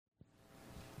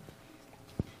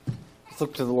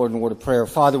Look to the Lord in a word of prayer.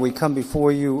 Father, we come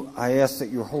before you. I ask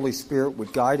that your Holy Spirit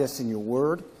would guide us in your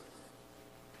word.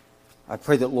 I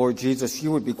pray that, Lord Jesus,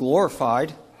 you would be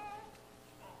glorified.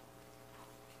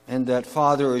 And that,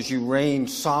 Father, as you reign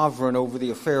sovereign over the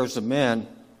affairs of men,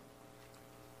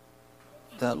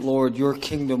 that, Lord, your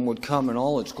kingdom would come in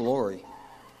all its glory.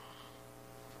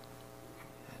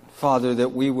 And Father,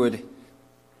 that we would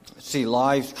see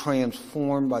lives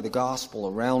transformed by the gospel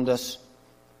around us.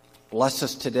 Bless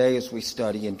us today as we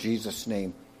study in Jesus'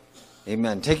 name.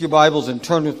 Amen. Take your Bibles and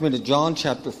turn with me to John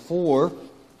chapter 4.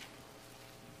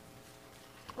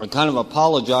 I kind of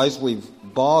apologize. We've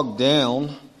bogged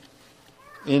down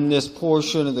in this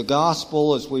portion of the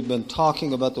gospel as we've been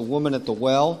talking about the woman at the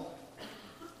well.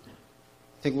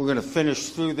 I think we're going to finish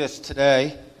through this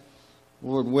today,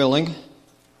 Lord willing.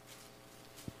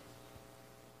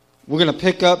 We're going to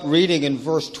pick up reading in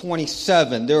verse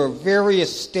 27. There are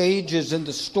various stages in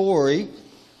the story.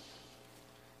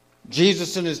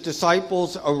 Jesus and his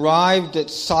disciples arrived at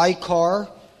Sychar.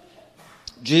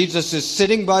 Jesus is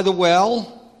sitting by the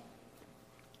well.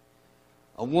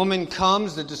 A woman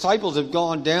comes. The disciples have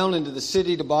gone down into the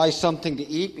city to buy something to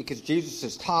eat because Jesus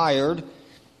is tired.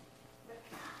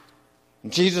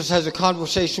 And Jesus has a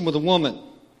conversation with a woman.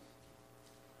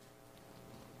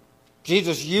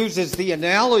 Jesus uses the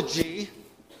analogy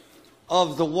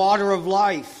of the water of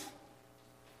life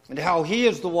and how he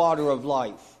is the water of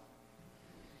life.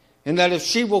 And that if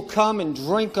she will come and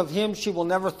drink of him, she will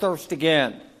never thirst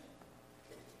again.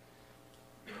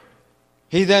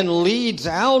 He then leads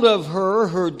out of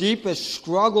her deepest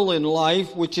struggle in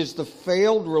life, which is the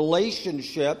failed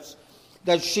relationships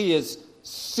that she has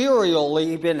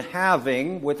serially been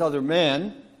having with other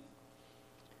men.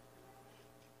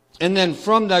 And then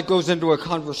from that goes into a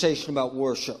conversation about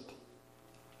worship.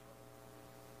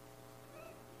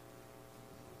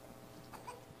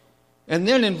 And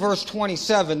then in verse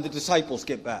 27, the disciples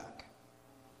get back.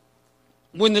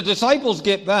 When the disciples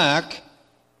get back,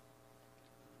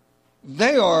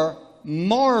 they are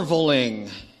marveling.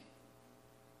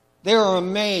 They are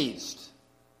amazed.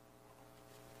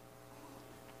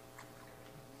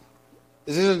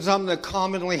 This isn't something that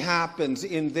commonly happens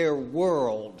in their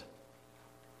world.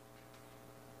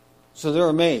 So they're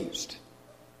amazed.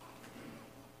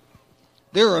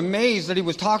 They're amazed that he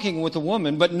was talking with a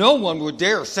woman, but no one would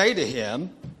dare say to him,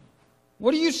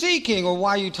 "What are you seeking?" or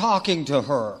 "Why are you talking to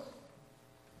her?"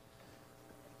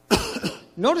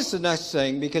 Notice the next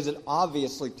thing, because it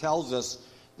obviously tells us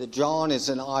that John is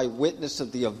an eyewitness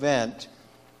of the event.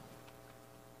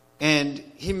 And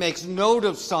he makes note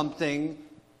of something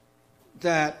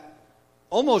that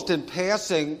almost in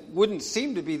passing wouldn't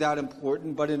seem to be that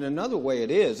important, but in another way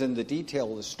it is, in the detail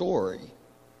of the story.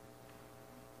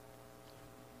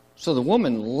 So the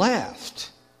woman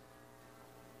left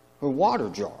her water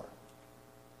jar.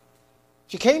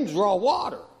 She came to draw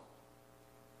water.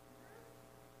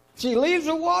 She leaves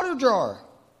her water jar.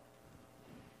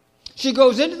 She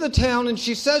goes into the town and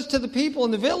she says to the people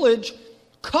in the village,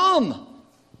 "Come,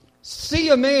 see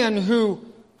a man who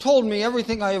told me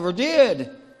everything I ever did.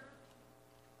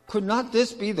 Could not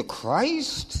this be the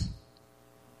Christ?"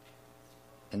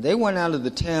 And they went out of the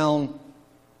town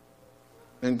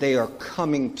and they are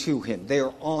coming to him. They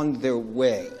are on their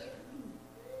way.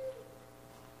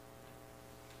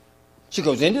 She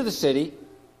goes into the city.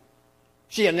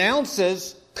 She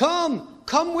announces, come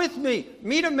with me.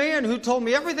 Meet a man who told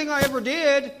me everything I ever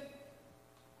did.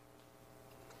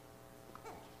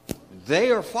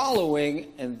 They are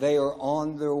following and they are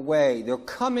on their way. They're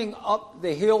coming up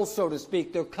the hill, so to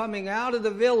speak. They're coming out of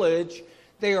the village.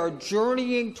 They are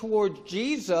journeying towards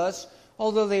Jesus,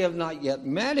 although they have not yet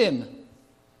met him.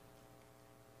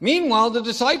 Meanwhile, the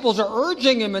disciples are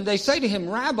urging him and they say to him,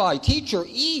 "Rabbi, teacher,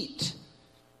 eat."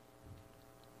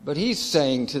 But he's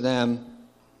saying to them,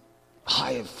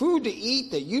 "I have food to eat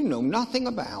that you know nothing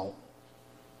about."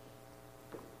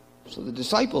 So the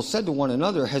disciples said to one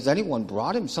another, "Has anyone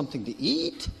brought him something to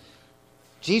eat?"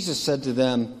 Jesus said to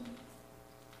them,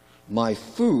 "My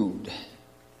food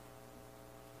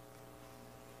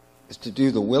is to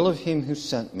do the will of him who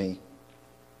sent me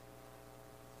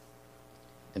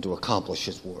and to accomplish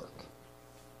his work.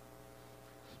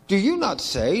 Do you not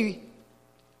say,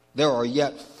 'There are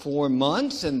yet 4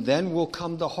 months and then will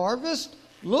come the harvest'?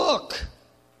 Look,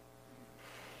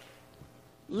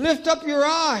 lift up your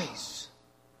eyes."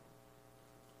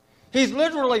 He's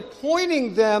literally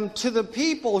pointing them to the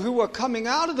people who are coming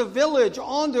out of the village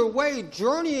on their way,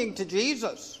 journeying to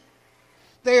Jesus.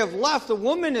 They have left. The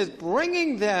woman is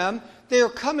bringing them. They are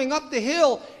coming up the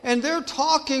hill, and they're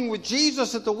talking with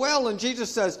Jesus at the well, and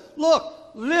Jesus says, "Look,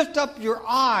 lift up your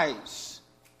eyes.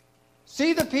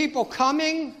 See the people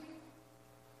coming?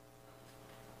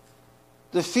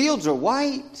 The fields are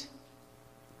white.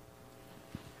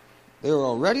 They're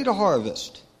all ready to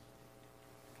harvest.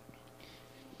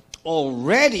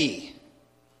 Already,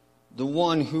 the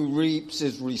one who reaps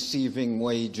is receiving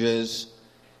wages,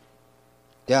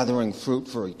 gathering fruit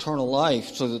for eternal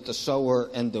life, so that the sower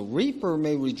and the reaper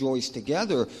may rejoice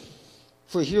together.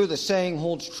 For here the saying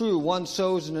holds true, one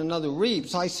sows and another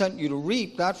reaps. I sent you to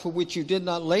reap that for which you did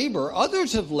not labor.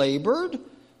 Others have labored,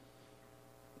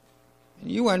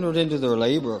 and you entered into their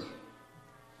labor.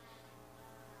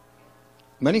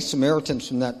 Many Samaritans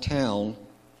from that town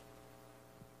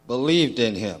believed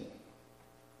in him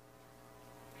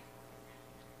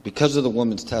because of the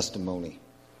woman's testimony.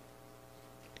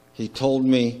 He told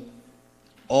me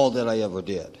all that I ever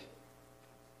did.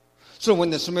 So when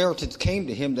the Samaritans came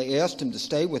to him, they asked him to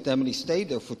stay with them, and he stayed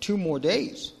there for 2 more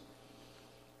days.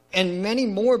 And many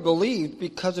more believed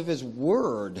because of his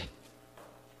word.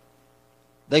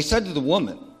 They said to the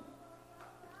woman,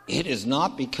 "It is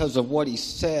not because of what he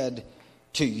said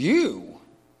to you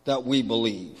that we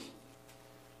believe.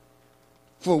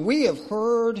 For we have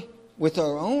heard with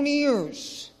our own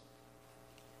ears,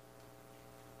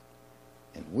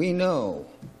 and we know,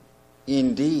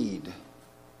 indeed,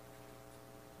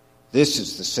 this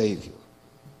is the Savior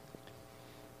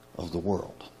of the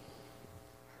world."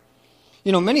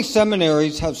 You know, many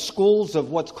seminaries have schools of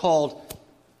what's called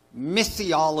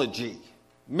missiology.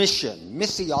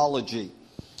 Missiology.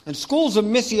 And schools of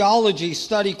missiology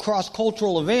study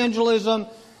cross-cultural evangelism.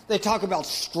 They talk about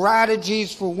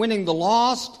strategies for winning the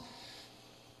lost.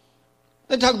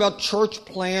 They talk about church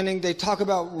planning. They talk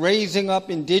about raising up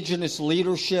indigenous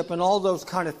leadership and all those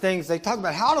kind of things. They talk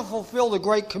about how to fulfill the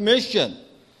Great Commission.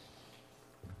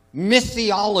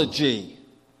 Missiology.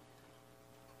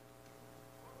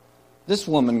 This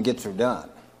woman gets her done.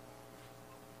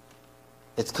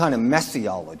 It's kind of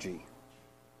messiology,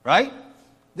 right?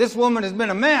 This woman has been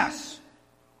a mess.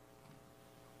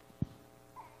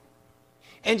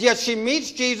 And yet she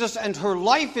meets Jesus and her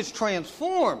life is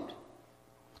transformed.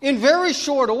 In very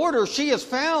short order, she has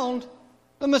found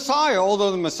the Messiah,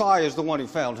 although the Messiah is the one who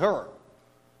found her.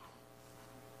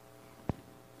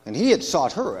 And he had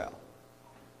sought her out.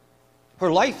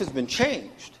 Her life has been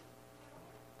changed.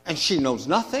 And she knows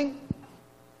nothing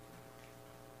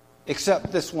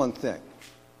except this one thing.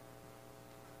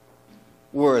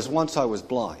 Whereas once I was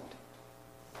blind,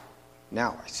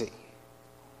 now I see.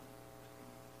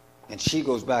 And she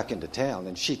goes back into town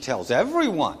and she tells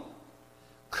everyone,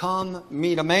 "Come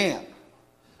meet a man.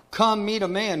 Come meet a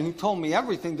man who told me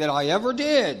everything that I ever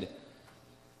did."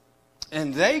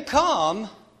 And they come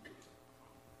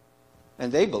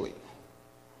and they believe.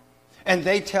 And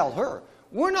they tell her,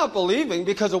 "We're not believing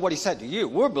because of what he said to you.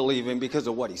 We're believing because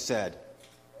of what he said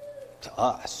to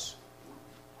us."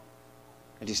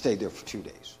 And he stayed there for 2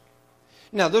 days.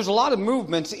 Now, there's a lot of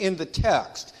movements in the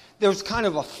text. There's kind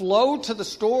of a flow to the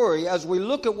story as we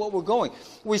look at what we're going.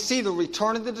 We see the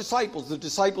return of the disciples. The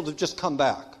disciples have just come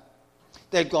back.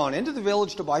 They'd gone into the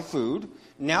village to buy food.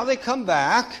 Now they come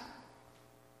back.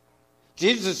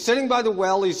 Jesus is sitting by the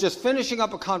well. He's just finishing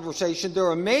up a conversation.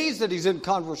 They're amazed that he's in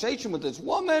conversation with this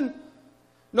woman.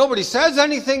 Nobody says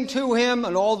anything to him,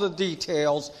 and all the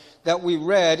details that we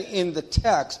read in the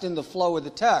text, in the flow of the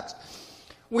text.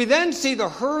 We then see the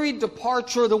hurried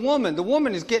departure of the woman. The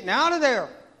woman is getting out of there.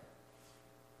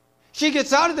 She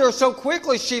gets out of there so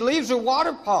quickly, she leaves her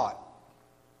water pot.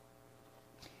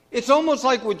 It's almost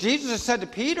like what Jesus has said to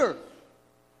Peter.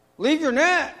 "Leave your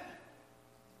net.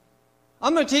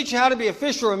 I'm going to teach you how to be a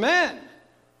fisher of men."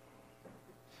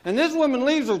 And this woman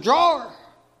leaves her jar.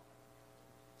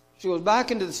 She goes back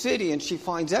into the city and she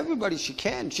finds everybody she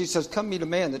can. She says, "Come meet a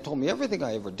man that told me everything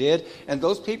I ever did." And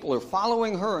those people are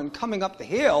following her and coming up the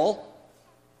hill.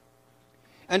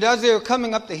 And as they're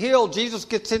coming up the hill, Jesus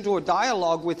gets into a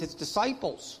dialogue with his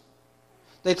disciples.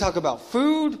 They talk about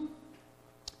food.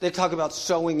 They talk about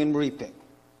sowing and reaping.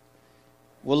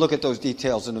 We'll look at those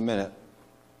details in a minute.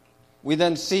 We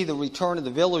then see the return of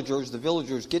the villagers. The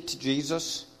villagers get to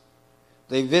Jesus.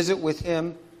 They visit with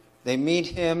him. They meet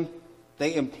him.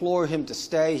 They implore him to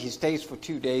stay. He stays for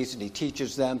 2 days and he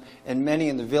teaches them. And many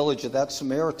in the village of that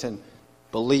Samaritan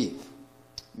believe.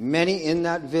 Many in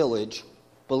that village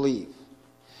believe.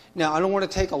 Now, I don't want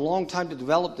to take a long time to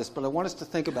develop this, but I want us to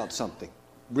think about something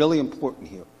really important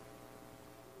here.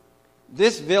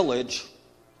 This village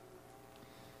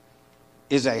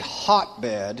is a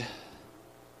hotbed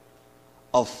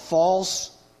of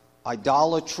false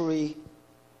idolatry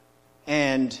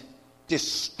and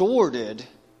distorted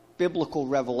biblical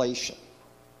revelation.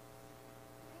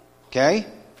 Okay?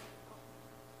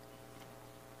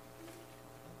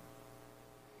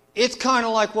 It's kind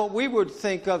of like what we would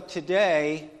think of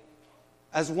today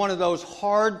as one of those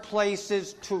hard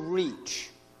places to reach.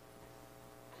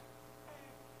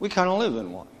 We kind of live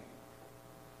in one.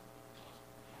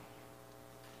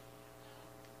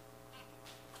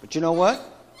 But you know what?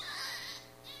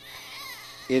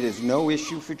 It is no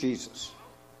issue for Jesus.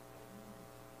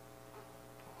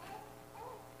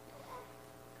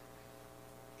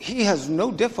 He has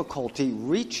no difficulty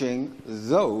reaching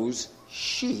those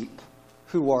sheep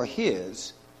who are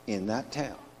his in that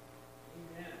town.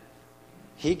 Amen.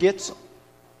 He gets them.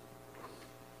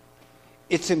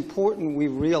 It's important we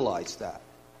realize that.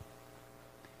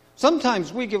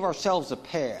 Sometimes we give ourselves a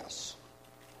pass.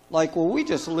 Like, well, we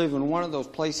just live in one of those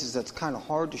places that's kind of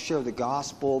hard to share the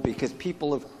gospel because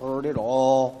people have heard it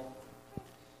all.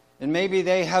 And maybe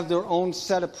they have their own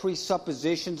set of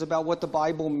presuppositions about what the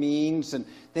Bible means. And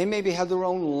they maybe have their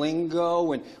own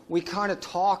lingo. And we kind of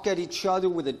talk at each other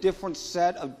with a different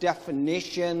set of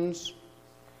definitions.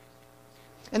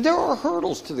 And there are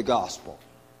hurdles to the gospel.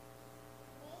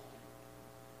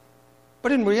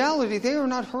 But in reality, they are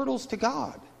not hurdles to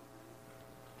God.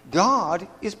 God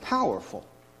is powerful.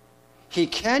 He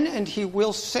can and He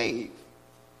will save.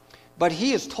 But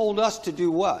He has told us to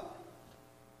do what?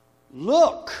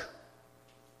 Look.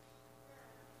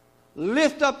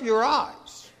 Lift up your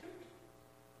eyes.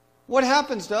 What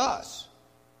happens to us?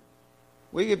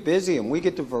 We get busy and we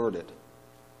get diverted.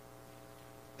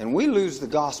 And we lose the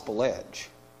gospel edge.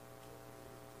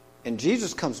 And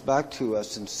Jesus comes back to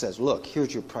us and says, look,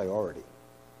 here's your priority.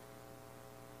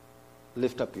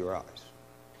 Lift up your eyes.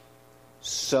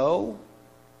 Sow,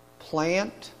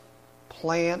 plant,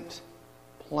 plant,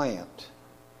 plant.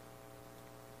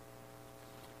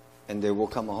 And there will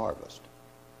come a harvest.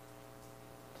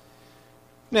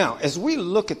 Now, as we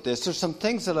look at this, there's some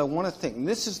things that I want to think. And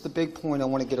this is the big point I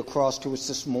want to get across to us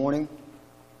this morning.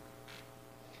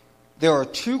 There are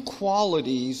two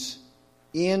qualities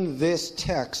in this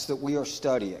text that we are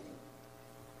studying.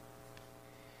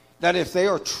 That if they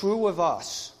are true of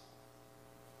us,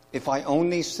 if I own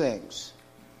these things,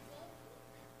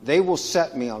 they will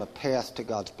set me on a path to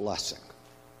God's blessing.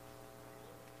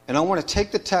 And I want to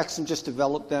take the text and just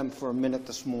develop them for a minute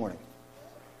this morning.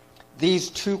 These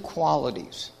two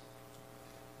qualities.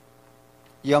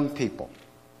 Young people.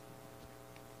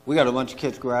 We got a bunch of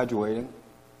kids graduating.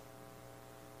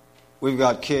 We've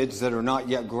got kids that are not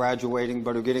yet graduating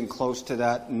but are getting close to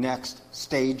that next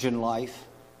stage in life.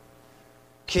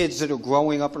 Kids that are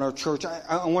growing up in our church.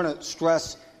 I want to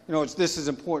stress, this is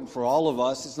important for all of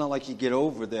us. It's not like you get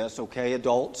over this, okay,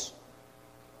 adults?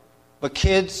 But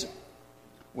kids,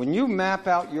 when you map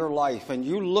out your life and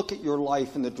you look at your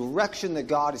life in the direction that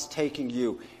God is taking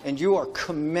you, and you are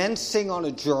commencing on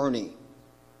a journey,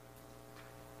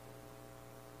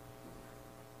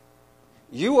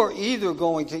 you are either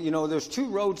going to, there's two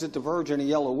roads that diverge in a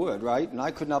yellow wood, right? And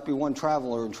I could not be one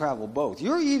traveler and travel both.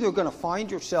 You're either going to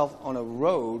find yourself on a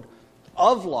road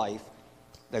of life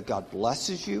that God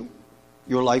blesses you.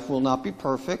 Your life will not be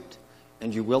perfect,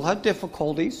 and you will have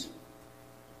difficulties.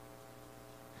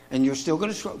 And you're still going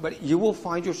to struggle, but you will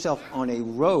find yourself on a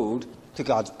road to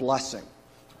God's blessing.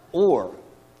 Or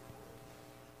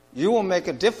you will make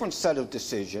a different set of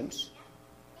decisions,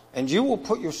 and you will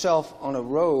put yourself on a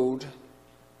road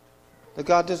that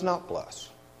God does not bless.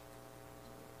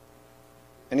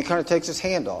 And He kind of takes His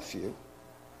hand off you.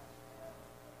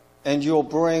 And you'll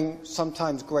bring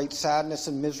sometimes great sadness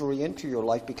and misery into your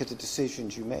life because of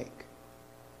decisions you make.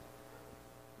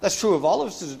 That's true of all of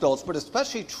us as adults, but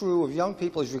especially true of young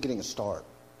people as you're getting a start.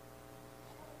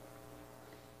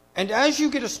 And as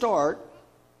you get a start,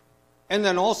 and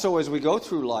then also as we go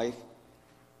through life,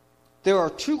 there are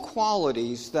two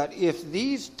qualities that if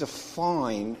these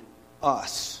define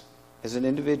us as an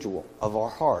individual of our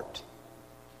heart,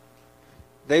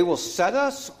 they will set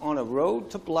us on a road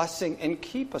to blessing and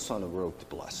keep us on a road to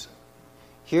blessing.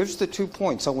 Here's the 2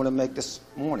 points I want to make this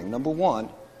morning. Number one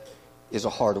is a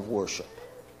heart of worship.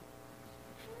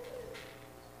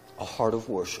 A heart of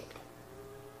worship.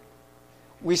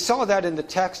 We saw that in the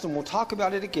text, and we'll talk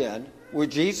about it again, where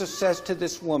Jesus says to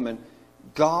this woman,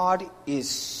 God is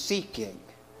seeking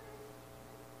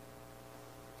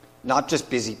not just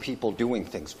busy people doing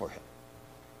things for Him.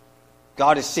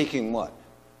 God is seeking what?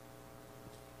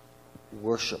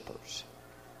 Worshipers.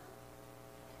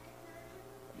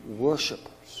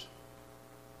 Worshipers.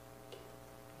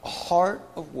 A heart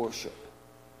of worship.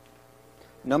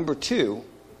 Number two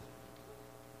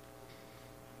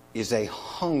is a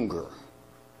hunger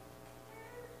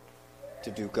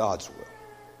to do God's will.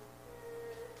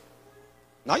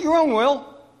 Not your own will.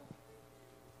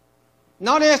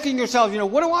 Not asking yourself,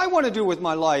 what do I want to do with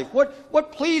my life?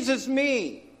 What pleases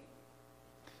me?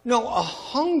 No, a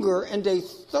hunger and a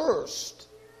thirst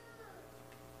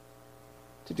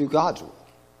to do God's will.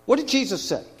 What did Jesus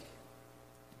say?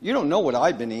 You don't know what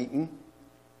I've been eating.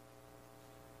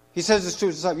 He says this to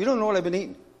his disciples. You don't know what I've been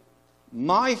eating.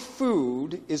 My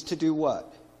food is to do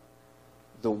what?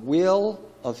 The will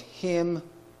of him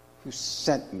who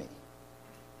sent me.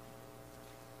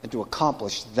 And to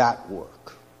accomplish that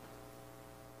work.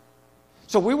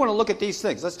 So we want to look at these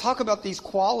things. Let's talk about these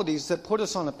qualities that put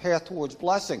us on a path towards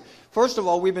blessing. First of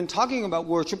all, we've been talking about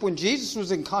worship when Jesus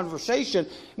was in conversation.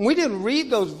 And we didn't read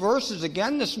those verses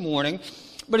again this morning.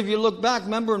 But if you look back,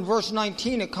 remember in verse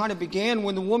 19, it kind of began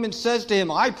when the woman says to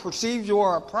him, I perceive you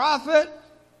are a prophet.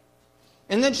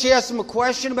 And then she asks him a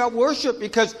question about worship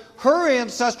because her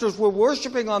ancestors were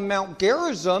worshiping on Mount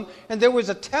Gerizim. And there was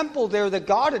a temple there that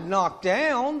God had knocked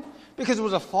down, because it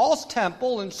was a false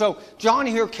temple. And so John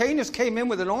Hyrcanus came in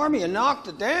with an army and knocked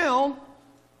it down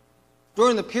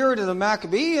during the period of the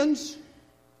Maccabees.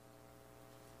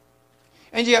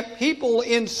 And yet people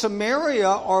in Samaria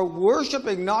are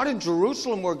worshiping not in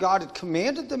Jerusalem where God had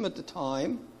commanded them at the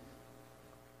time.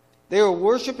 They are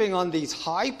worshiping on these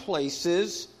high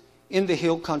places in the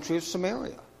hill country of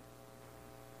Samaria.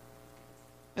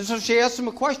 And so she asked him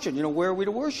a question, where are we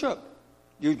to worship?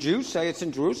 You Jews say it's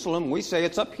in Jerusalem. We say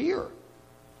it's up here.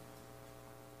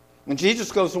 And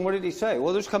Jesus goes, and what did he say?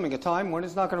 Well, there's coming a time when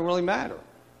it's not going to really matter.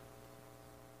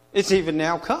 It's even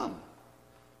now come.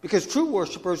 Because true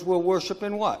worshipers will worship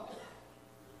in what?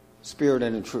 Spirit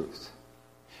and in truth.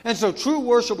 And so true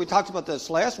worship, we talked about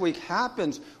this last week,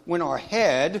 happens when our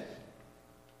head,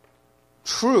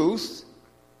 truth,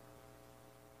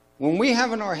 when we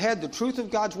have in our head the truth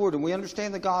of God's word and we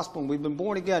understand the gospel and we've been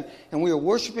born again and we are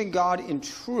worshiping God in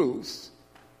truth,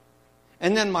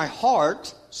 and then my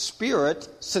heart, spirit,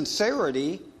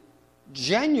 sincerity,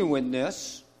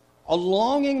 genuineness, a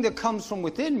longing that comes from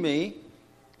within me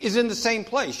is in the same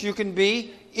place. You can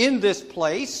be in this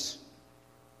place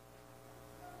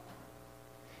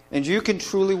and you can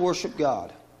truly worship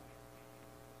God.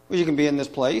 Or you can be in this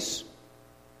place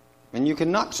and you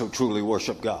can not so truly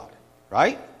worship God,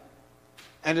 right?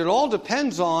 And it all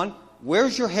depends on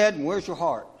where's your head and where's your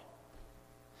heart.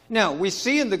 Now, we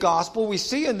see in the gospel, we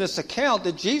see in this account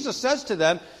that Jesus says to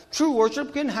them, true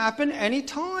worship can happen any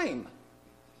time.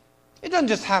 It doesn't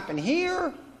just happen here.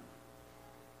 It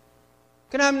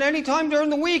can happen any time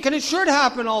during the week, and it should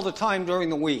happen all the time during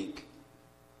the week.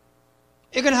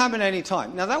 It can happen any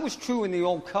time. Now, that was true in the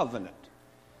Old Covenant.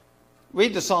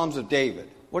 Read the Psalms of David.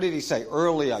 What did he say?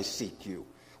 Early I seek you.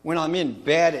 When I'm in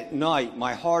bed at night,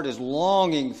 my heart is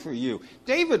longing for you.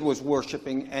 David was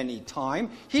worshiping any time.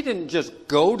 He didn't just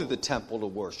go to the temple to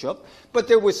worship, but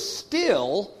there was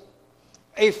still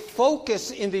a focus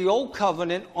in the Old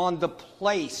Covenant on the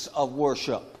place of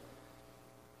worship.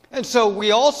 And so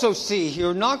we also see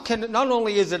here, not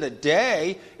only is it a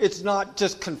day, it's not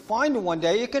just confined to one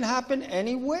day, it can happen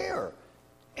anywhere.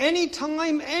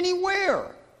 Anytime,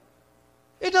 anywhere.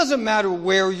 It doesn't matter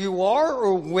where you are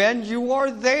or when you are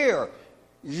there.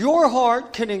 Your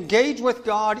heart can engage with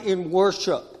God in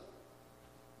worship.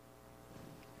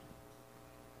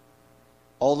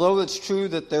 Although it's true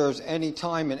that there's any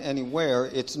time and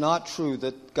anywhere, it's not true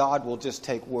that God will just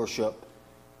take worship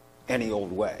any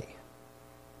old way.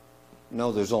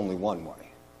 No, there's only one way.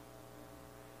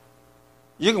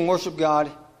 You can worship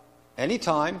God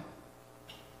anytime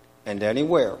and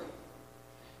anywhere.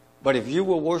 But if you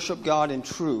will worship God in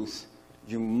truth,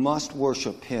 you must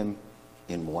worship him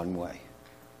in one way.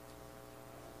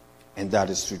 And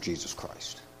that is through Jesus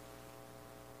Christ.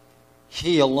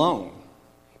 He alone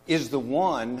is the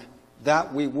one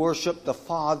that we worship the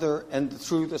Father and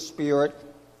through the Spirit,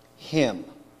 him.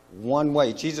 One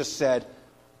way. Jesus said,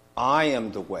 I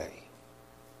am the way,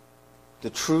 the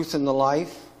truth and the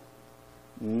life.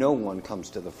 No one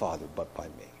comes to the Father but by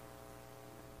me.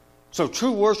 So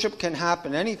true worship can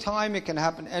happen anytime, it can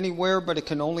happen anywhere, but it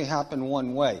can only happen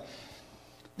one way.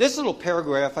 This little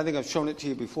paragraph, I think I've shown it to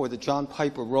you before, that John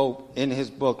Piper wrote in his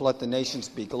book, Let the Nations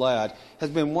Be Glad, has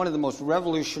been one of the most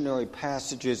revolutionary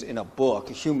passages in a book,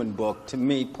 a human book, to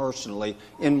me personally,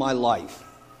 in my life.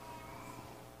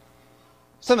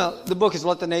 Somehow, the book is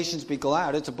Let the Nations Be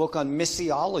Glad. It's a book on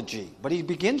missiology. But he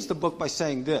begins the book by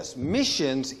saying this: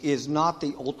 missions is not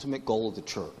the ultimate goal of the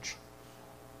church.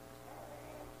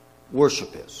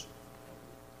 Worship is.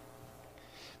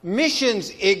 Missions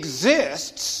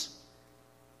exists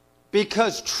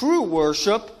because true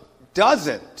worship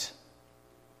doesn't.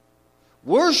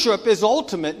 Worship is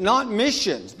ultimate, not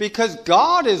missions, because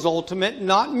God is ultimate,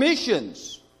 not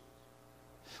missions.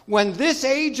 When this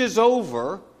age is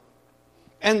over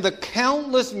and the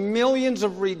countless millions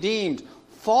of redeemed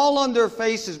fall on their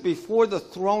faces before the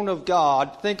throne of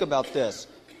God, think about this.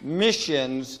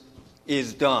 Missions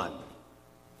is done.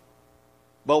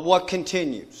 But what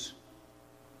continues?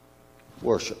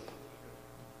 Worship.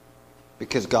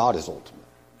 Because God is ultimate.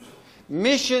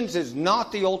 Missions is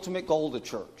not the ultimate goal of the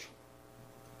church.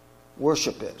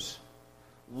 Worship is.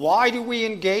 Why do we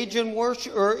engage in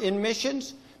worship or in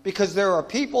missions? Because there are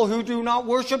people who do not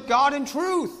worship God in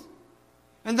truth.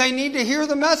 And they need to hear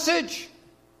the message.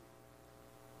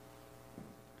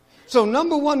 So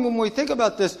number one, when we think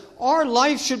about this, our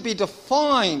life should be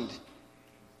defined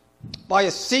by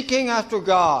a seeking after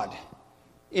God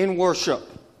in worship.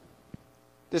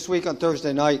 This week on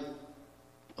Thursday night,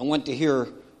 I went to hear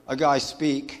a guy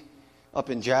speak up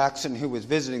in Jackson who was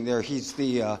visiting there. He's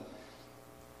the, I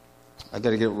got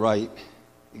to get it right,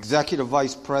 Executive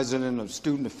Vice President of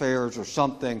Student Affairs or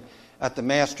something at the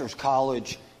Master's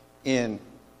College in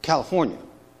California.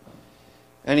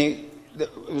 And it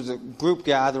was a group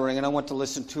gathering, and I went to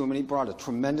listen to him, and he brought a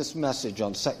tremendous message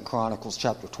on 2 Chronicles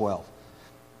chapter 12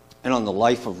 and on the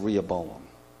life of Rehoboam.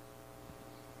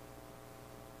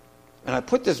 And I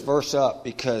put this verse up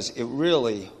because it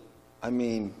really, I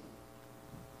mean,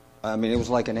 it was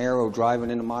like an arrow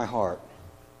driving into my heart.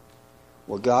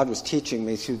 What God was teaching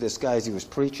me through this guy as he was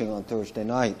preaching on Thursday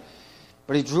night.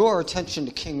 But he drew our attention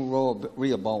to King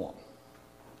Rehoboam.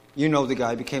 You know the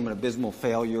guy became an abysmal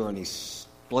failure and he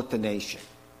split the nation.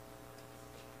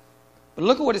 But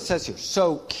look at what it says here.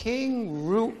 So King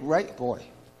Rehoboam.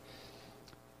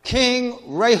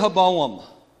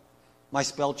 My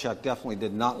spell check definitely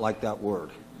did not like that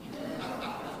word.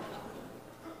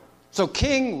 So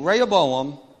King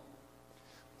Rehoboam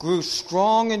grew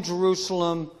strong in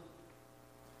Jerusalem,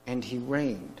 and he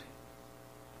reigned.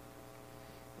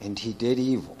 And he did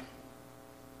evil.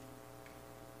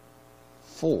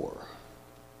 4.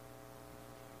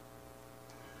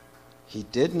 He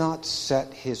did not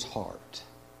set his heart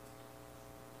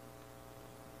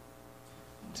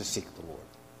to seek the Lord.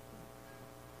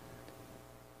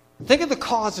 Think of the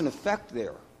cause and effect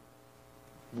there.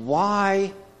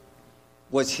 Why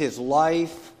was his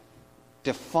life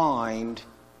defined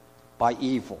by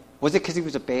evil? Was it because he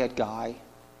was a bad guy?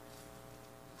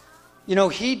 You know,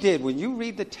 he did. When you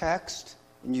read the text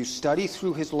and you study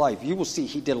through his life, you will see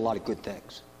he did a lot of good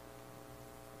things.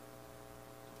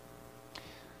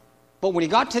 But when he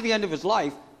got to the end of his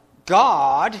life,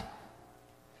 God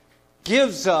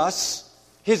gives us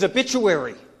his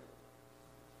obituary.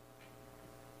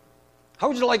 How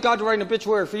would you like God to write an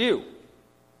obituary for you?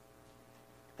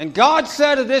 And God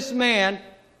said of this man,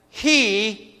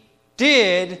 he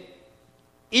did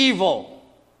evil.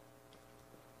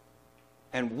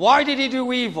 And why did he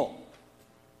do evil?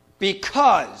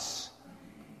 Because.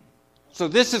 So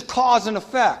this is cause and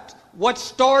effect. What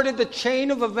started the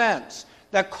chain of events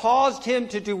that caused him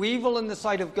to do evil in the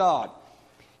sight of God?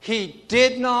 He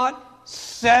did not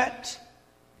set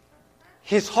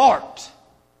his heart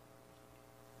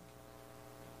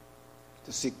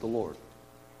to seek the Lord.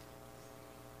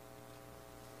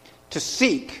 To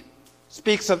seek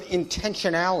speaks of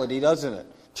intentionality, doesn't it?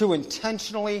 To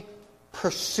intentionally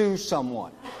pursue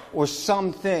someone or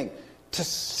something. To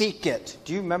seek it.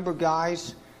 Do you remember,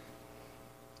 guys,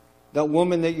 that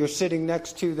woman that you're sitting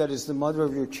next to that is the mother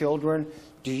of your children?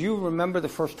 Do you remember the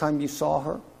first time you saw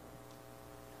her?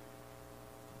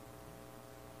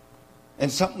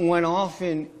 And something went off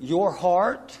in your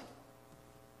heart?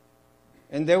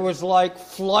 And there was like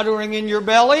fluttering in your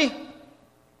belly?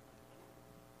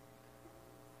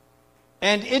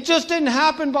 And it just didn't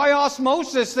happen by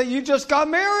osmosis that you just got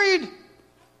married.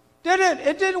 Did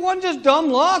it? It wasn't just dumb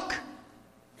luck.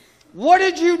 What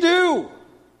did you do?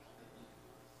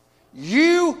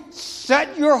 You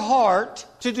set your heart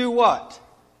to do what?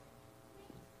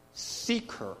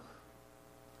 Seek her.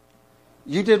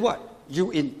 You did what?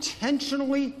 You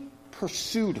intentionally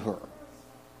pursued her.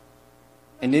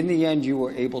 And in the end, you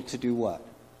were able to do what?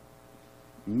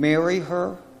 Marry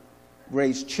her,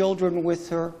 raise children with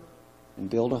her, and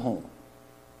build a home.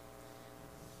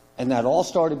 And that all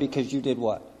started because you did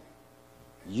what?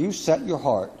 You set your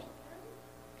heart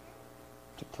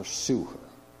to pursue her.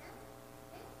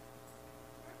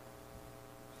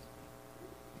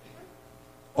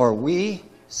 Are we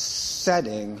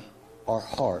setting our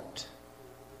heart,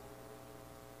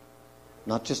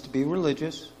 not just to be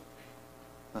religious,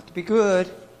 not to be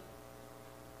good,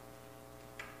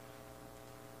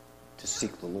 to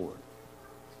seek the Lord?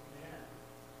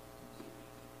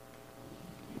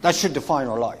 That should define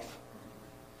our life.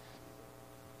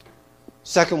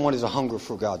 Second one is a hunger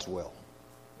for God's will.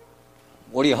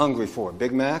 What are you hungry for?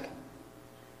 Big Mac?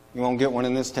 You won't get one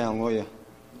in this town, will you?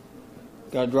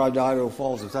 Got to drive to Idaho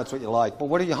Falls if that's what you like. But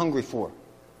what are you hungry for?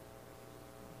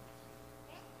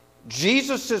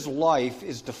 Jesus' life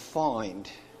is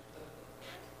defined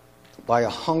by a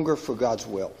hunger for God's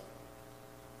will.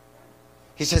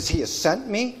 He says, He has sent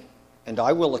me, and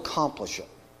I will accomplish it.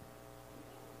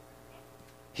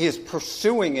 He is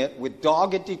pursuing it with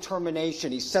dogged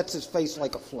determination. He sets his face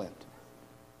like a flint.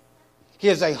 He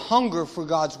has a hunger for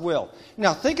God's will.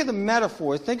 Now, think of the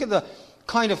metaphor. Think of the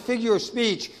kind of figure of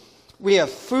speech. We have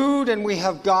food and we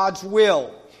have God's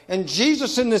will. And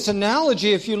Jesus, in this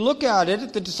analogy, if you look at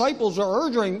it, the disciples are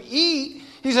urging him, eat.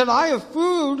 He said, I have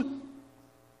food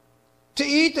to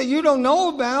eat that you don't know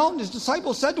about. His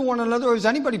disciples said to one another, has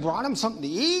anybody brought him something to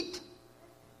eat?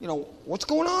 You know, what's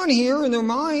going on here in their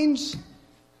minds?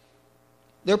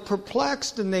 They're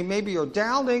perplexed and they maybe are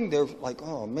doubting. They're like,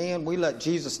 oh man, we let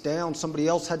Jesus down. Somebody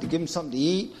else had to give him something to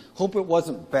eat. Hope it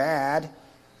wasn't bad.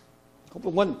 Hope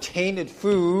it wasn't tainted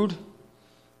food.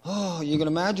 Oh, you can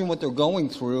imagine what they're going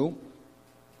through.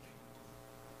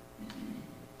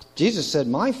 Jesus said,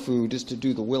 my food is to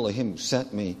do the will of him who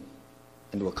sent me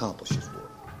and to accomplish his work.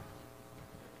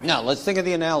 Now, let's think of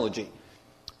the analogy.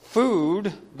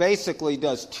 Food basically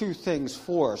does two things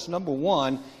for us. Number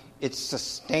one, it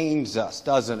sustains us,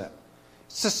 doesn't it? It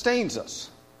sustains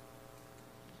us.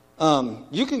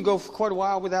 You can go for quite a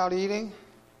while without eating.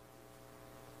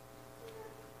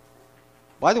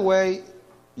 By the way,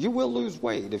 you will lose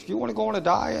weight. If you want to go on a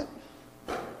diet,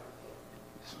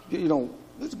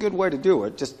 it's a good way to do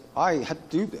it. I had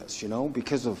to do this,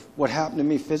 because of what happened to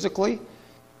me physically.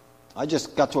 I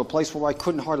just got to a place where I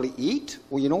couldn't hardly eat.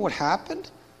 Well, you know what happened?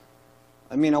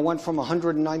 I went from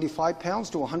 195 pounds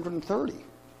to 130.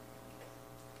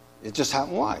 It just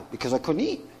happened. Why? Because I couldn't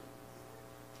eat.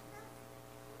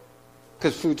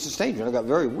 Because food sustained me. I got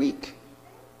very weak.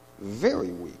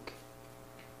 Very weak.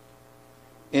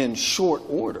 In short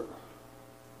order.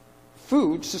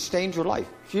 Food sustains your life.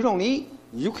 If you don't eat,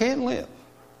 you can't live.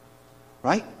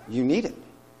 Right? You need it. It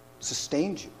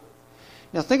sustains you.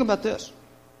 Now think about this.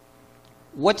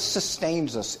 What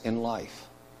sustains us in life?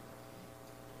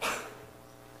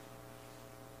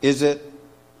 Is it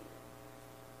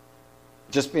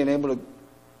just being able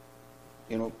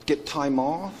to, get time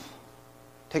off,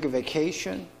 take a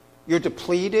vacation? You're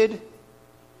depleted.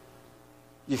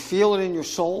 You feel it in your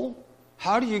soul.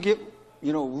 How do you get,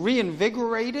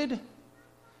 reinvigorated?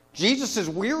 Jesus is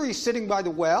weary sitting by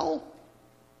the well.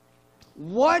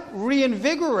 What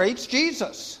reinvigorates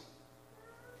Jesus?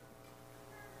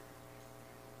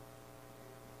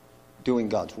 Doing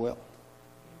God's will.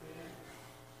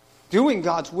 Doing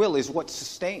God's will is what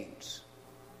sustains.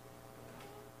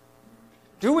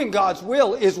 Doing God's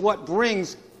will is what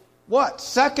brings what?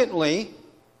 Secondly,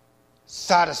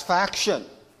 satisfaction.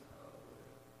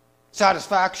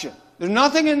 Satisfaction. There's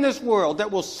nothing in this world that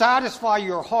will satisfy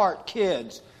your heart,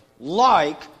 kids,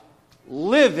 like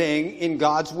living in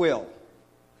God's will.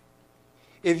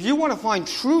 If you want to find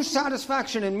true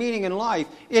satisfaction and meaning in life,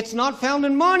 it's not found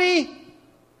in money.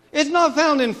 It's not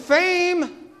found in fame.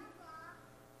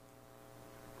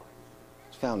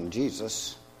 It's found in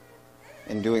Jesus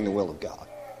and doing the will of God.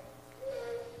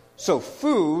 So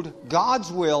food,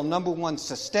 God's will, number one,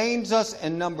 sustains us,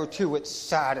 and number two, it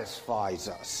satisfies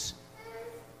us.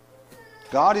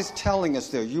 God is telling us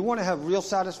there, you want to have real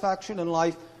satisfaction in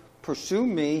life, pursue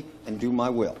me and do my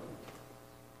will.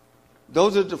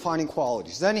 Those are the defining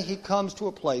qualities. Then he comes to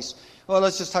a place, well,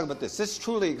 let's just talk about this. This is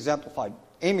truly exemplified.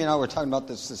 Amy and I were talking about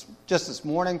this just this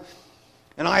morning,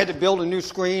 and I had to build a new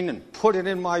screen and put it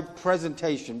in my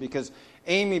presentation because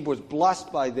Amy was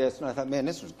blessed by this, and I thought, man,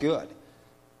 this was good.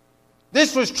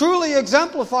 This was truly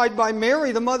exemplified by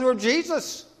Mary, the mother of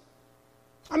Jesus.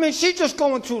 She's just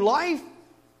going through life.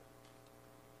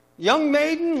 Young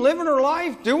maiden, living her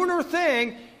life, doing her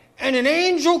thing, and an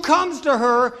angel comes to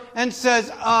her and says,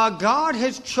 God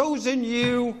has chosen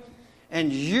you,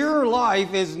 and your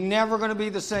life is never going to be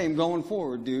the same going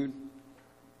forward, dude.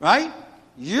 Right?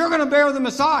 You're going to bear the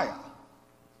Messiah.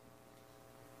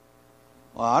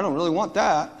 Well, I don't really want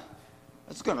that.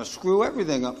 That's going to screw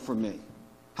everything up for me.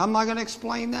 How am I going to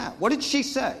explain that? What did she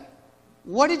say?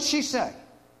 What did she say?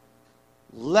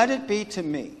 Let it be to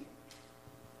me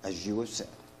as you have said.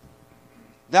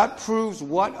 That proves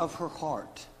what of her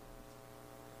heart?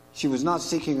 She was not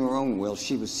seeking her own will.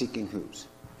 She was seeking whose?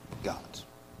 God's.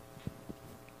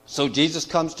 So Jesus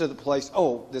comes to the place.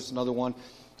 Oh, this is another one.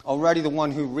 Already the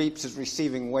one who reaps is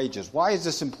receiving wages. Why is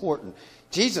this important?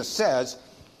 Jesus says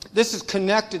this is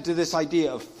connected to this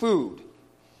idea of food.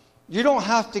 You don't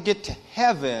have to get to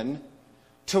heaven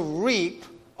to reap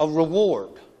a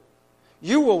reward.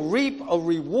 You will reap a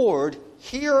reward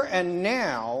here and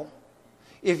now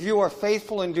if you are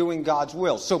faithful in doing God's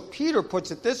will. So Peter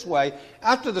puts it this way.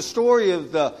 After the story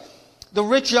of the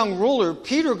rich young ruler,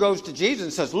 Peter goes to Jesus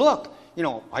and says, look,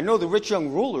 I know the rich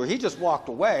young ruler, he just walked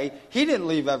away. He didn't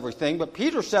leave everything. But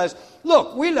Peter says,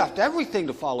 look, we left everything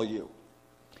to follow you.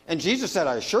 And Jesus said,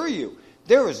 I assure you,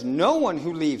 there is no one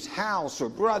who leaves house or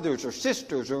brothers or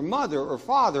sisters or mother or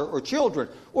father or children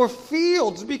or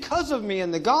fields because of me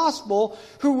in the gospel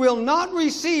who will not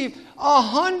receive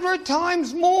 100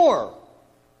 times more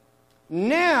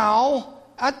now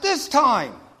at this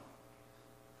time.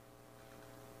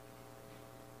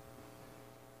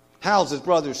 Houses,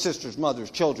 brothers, sisters,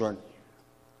 mothers, children,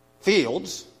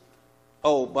 fields.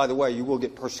 Oh, by the way, you will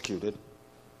get persecuted,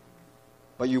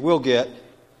 but you will get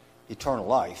eternal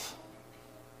life.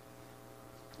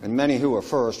 And many who are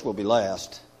first will be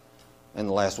last, and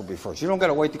the last will be first. You don't got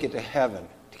to wait to get to heaven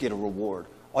to get a reward.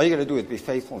 All you got to do is be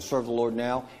faithful and serve the Lord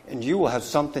now, and you will have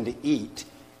something to eat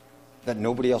that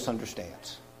nobody else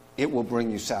understands. It will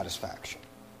bring you satisfaction.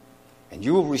 And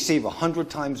you will receive 100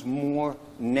 times more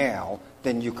now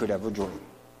than you could ever dream.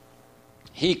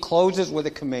 He closes with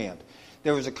a command.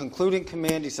 There is a concluding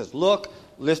command. He says, look,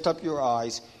 lift up your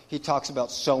eyes. He talks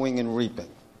about sowing and reaping.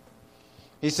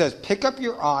 He says, pick up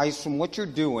your eyes from what you're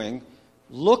doing.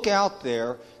 Look out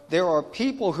there. There are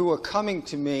people who are coming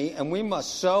to me, and we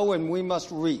must sow and we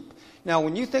must reap. Now,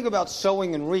 when you think about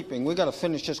sowing and reaping, we've got to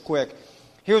finish this quick.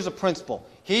 Here's a principle.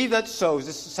 He that sows,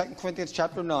 this is 2 Corinthians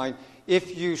chapter 9,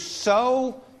 if you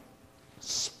sow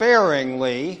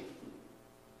sparingly,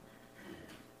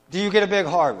 do you get a big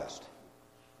harvest?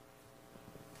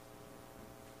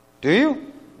 Do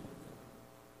you?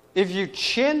 If you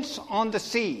chintz on the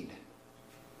seed,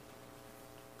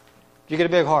 do you get a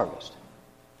big harvest?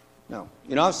 No.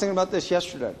 I was thinking about this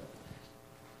yesterday.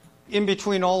 In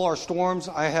between all our storms,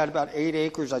 I had about 8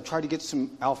 acres. I tried to get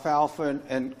some alfalfa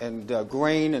and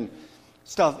grain and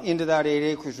stuff into that 8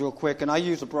 acres real quick. And I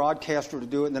use a broadcaster to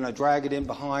do it, and then I drag it in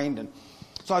behind. And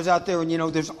so I was out there,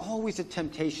 and there's always a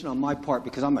temptation on my part,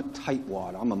 because I'm a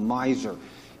tightwad, I'm a miser,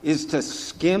 is to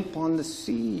skimp on the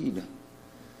seed.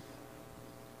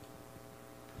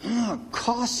 It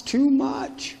costs too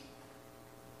much.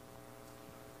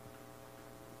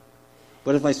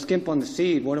 But if I skimp on the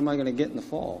seed, what am I going to get in the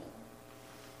fall?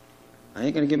 I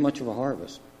ain't going to get much of a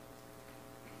harvest.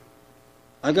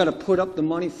 I got to put up the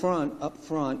money up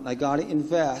front. I got to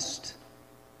invest,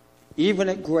 even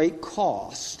at great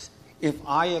cost, if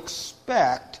I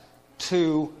expect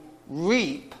to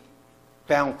reap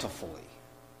bountifully.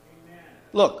 Amen.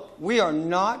 Look, we are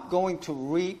not going to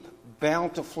reap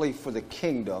bountifully for the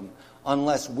kingdom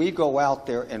unless we go out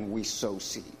there and we sow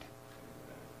seed.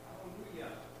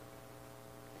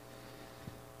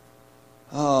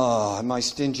 Ah, am I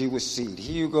stingy with seed?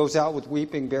 He who goes out with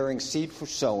weeping, bearing seed for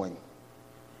sowing,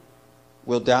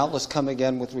 will doubtless come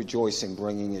again with rejoicing,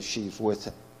 bringing his sheaves with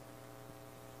him.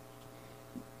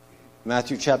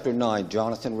 Matthew chapter 9,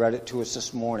 Jonathan read it to us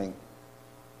this morning.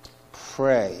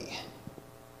 Pray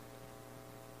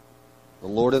the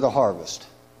Lord of the harvest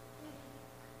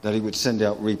that he would send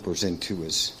out reapers into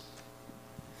his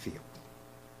field.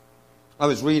 I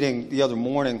was reading the other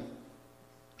morning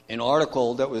an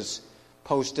article that was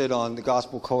posted on the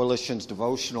Gospel Coalition's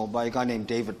devotional by a guy named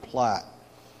David Platt.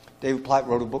 David Platt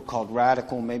wrote a book called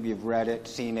Radical. Maybe you've read it,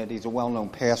 seen it. He's a well-known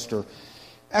pastor.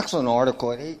 Excellent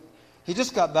article. He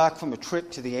just got back from a trip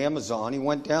to the Amazon. He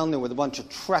went down there with a bunch of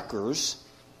trekkers,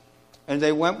 and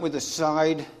they went with a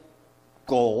side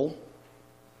goal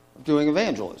of doing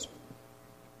evangelism.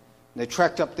 And they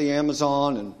trekked up the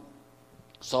Amazon and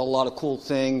saw a lot of cool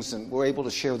things and were able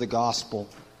to share the gospel.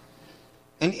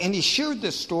 And he shared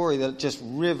this story that just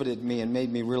riveted me and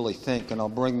made me really think, and I'll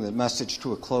bring the message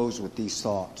to a close with these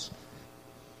thoughts.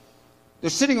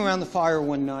 They're sitting around the fire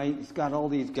one night. He's got all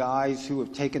these guys who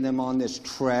have taken them on this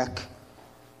trek.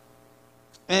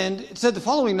 And it said the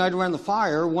following night around the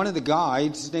fire, one of the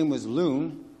guides, his name was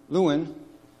Lewin,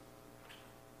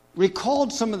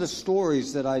 recalled some of the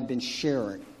stories that I'd been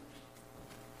sharing.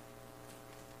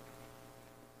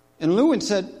 And Lewin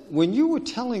said, when you were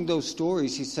telling those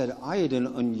stories, he said, I had an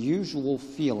unusual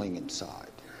feeling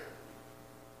inside.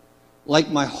 Like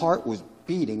my heart was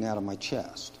beating out of my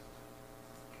chest.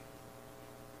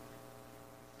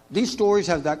 These stories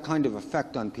have that kind of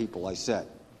effect on people, I said.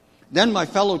 Then my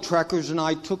fellow trekkers and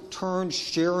I took turns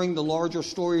sharing the larger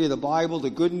story of the Bible, the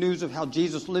good news of how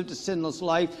Jesus lived a sinless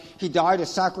life. He died a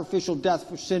sacrificial death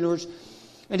for sinners,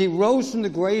 and he rose from the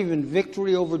grave in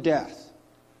victory over death.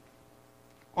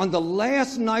 On the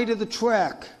last night of the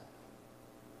trek,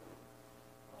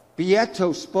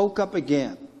 Beato spoke up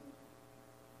again.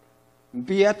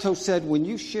 Beato said, when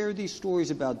you share these stories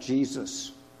about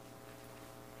Jesus,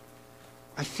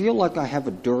 I feel like I have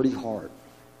a dirty heart.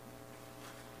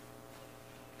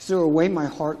 Is there a way my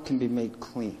heart can be made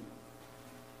clean?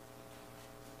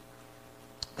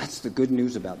 That's the good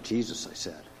news about Jesus, I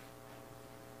said.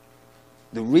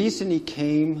 The reason he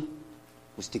came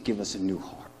was to give us a new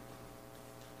heart.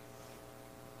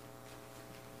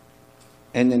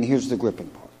 And then here's the gripping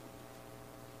part.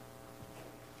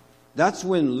 That's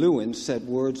when Lewin said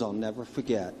words I'll never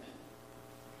forget.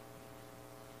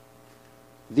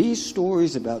 These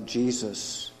stories about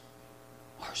Jesus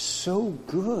are so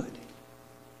good.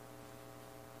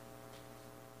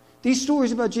 These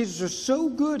stories about Jesus are so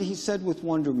good, he said with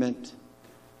wonderment.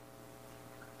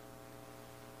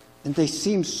 And they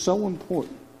seem so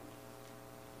important.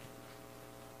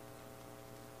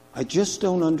 I just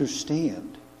don't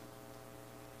understand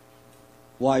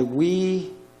why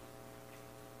we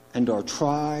and our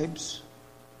tribes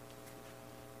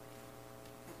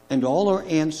and all our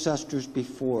ancestors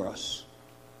before us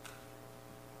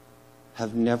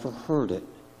have never heard it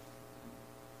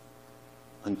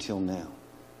until now.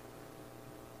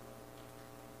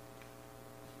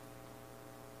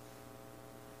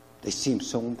 They seem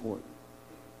so important.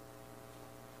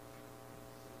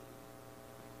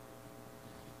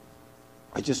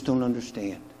 I just don't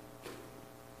understand.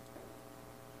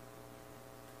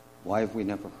 Why have we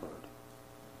never heard?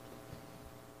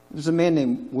 There's a man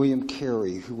named William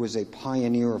Carey who was a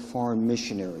pioneer of foreign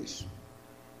missionaries.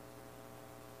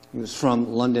 He was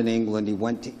from London, England. He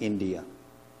went to India.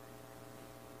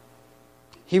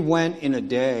 He went in a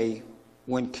day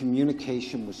when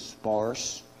communication was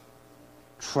sparse,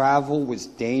 travel was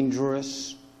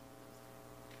dangerous,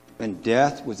 and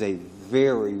death was a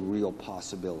very real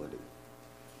possibility.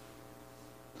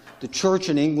 The church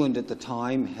in England at the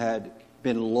time had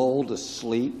been lulled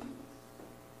asleep.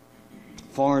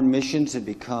 Foreign missions had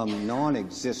become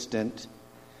non-existent.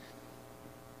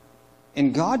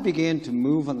 And God began to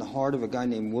move on the heart of a guy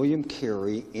named William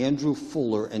Carey, Andrew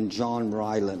Fuller, and John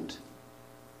Ryland.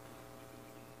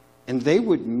 And they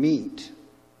would meet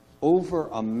over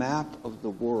a map of the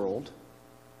world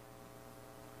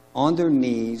on their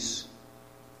knees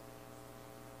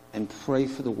and pray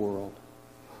for the world.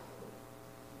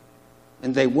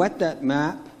 And they wet that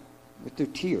map with their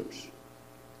tears.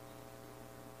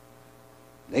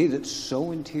 They that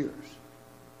sow in tears.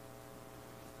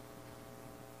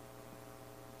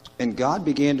 And God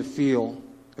began to feel,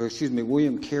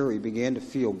 William Carey began to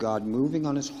feel God moving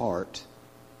on his heart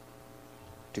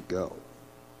to go.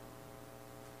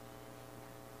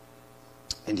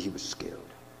 And he was scared.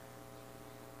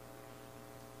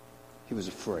 He was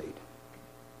afraid.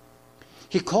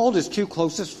 He called his two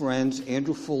closest friends,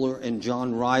 Andrew Fuller and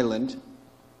John Ryland,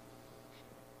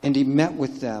 and he met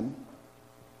with them.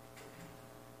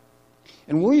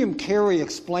 And William Carey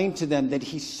explained to them that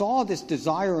he saw this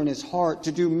desire in his heart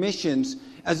to do missions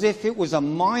as if it was a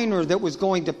miner that was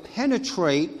going to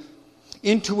penetrate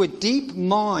into a deep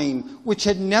mine which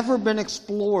had never been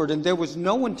explored, and there was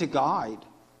no one to guide.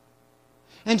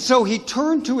 And so he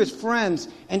turned to his friends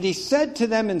and he said to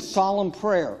them in solemn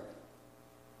prayer,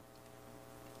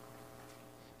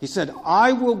 he said,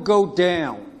 I will go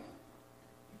down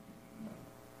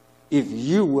if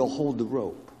you will hold the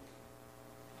rope.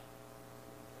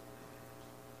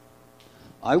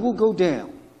 I will go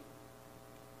down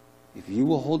if you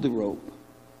will hold the rope.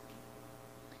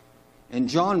 And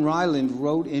John Ryland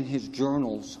wrote in his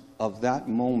journals of that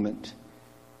moment,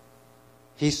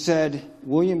 he said,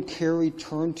 William Carey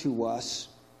turned to us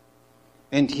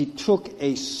and he took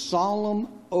a solemn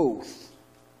oath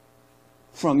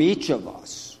from each of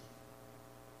us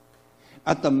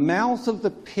at the mouth of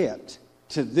the pit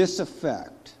to this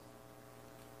effect,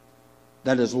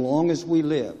 that as long as we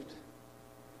lived,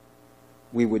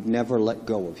 we would never let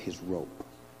go of his rope.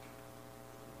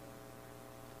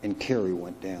 And Carey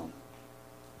went down.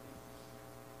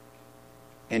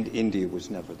 And India was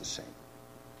never the same.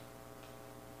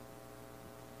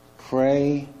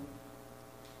 Pray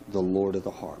the Lord of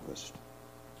the harvest.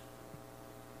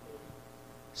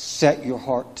 Set your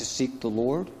heart to seek the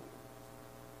Lord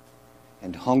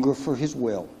and hunger for his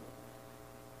will,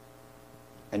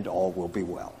 and all will be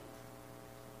well.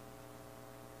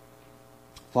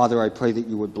 Father, I pray that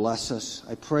you would bless us.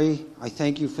 I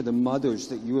thank you for the mothers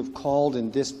that you have called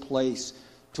in this place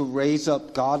to raise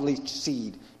up godly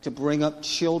seed, to bring up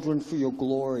children for your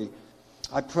glory.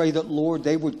 I pray that, Lord,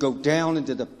 they would go down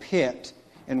into the pit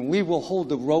and we will hold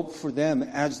the rope for them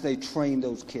as they train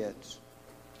those kids.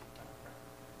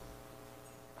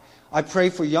 I pray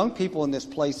for young people in this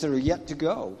place that are yet to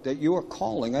go, that you are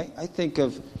calling. I think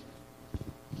of a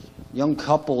young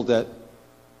couple that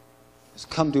has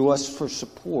come to us for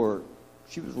support.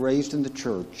 She was raised in the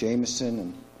church, Jameson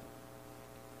and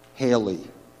Haley.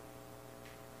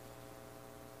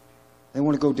 They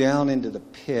want to go down into the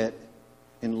pit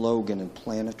in Logan and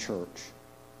plant a church.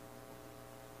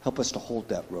 Help us to hold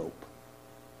that rope.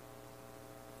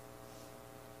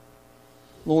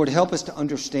 Lord, help us to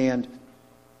understand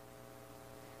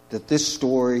that this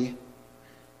story,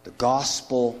 the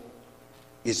gospel,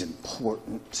 is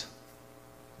important.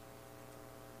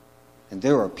 And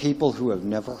there are people who have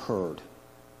never heard.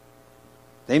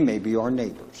 They may be our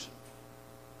neighbors.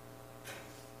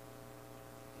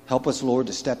 Help us, Lord,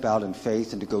 to step out in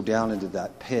faith and to go down into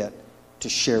that pit to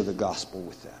share the gospel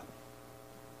with them.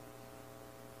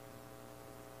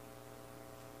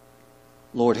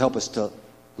 Lord, help us to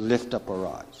lift up our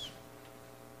eyes,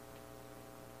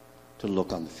 to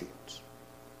look on the fields.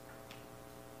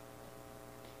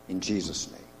 In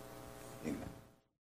Jesus' name, amen.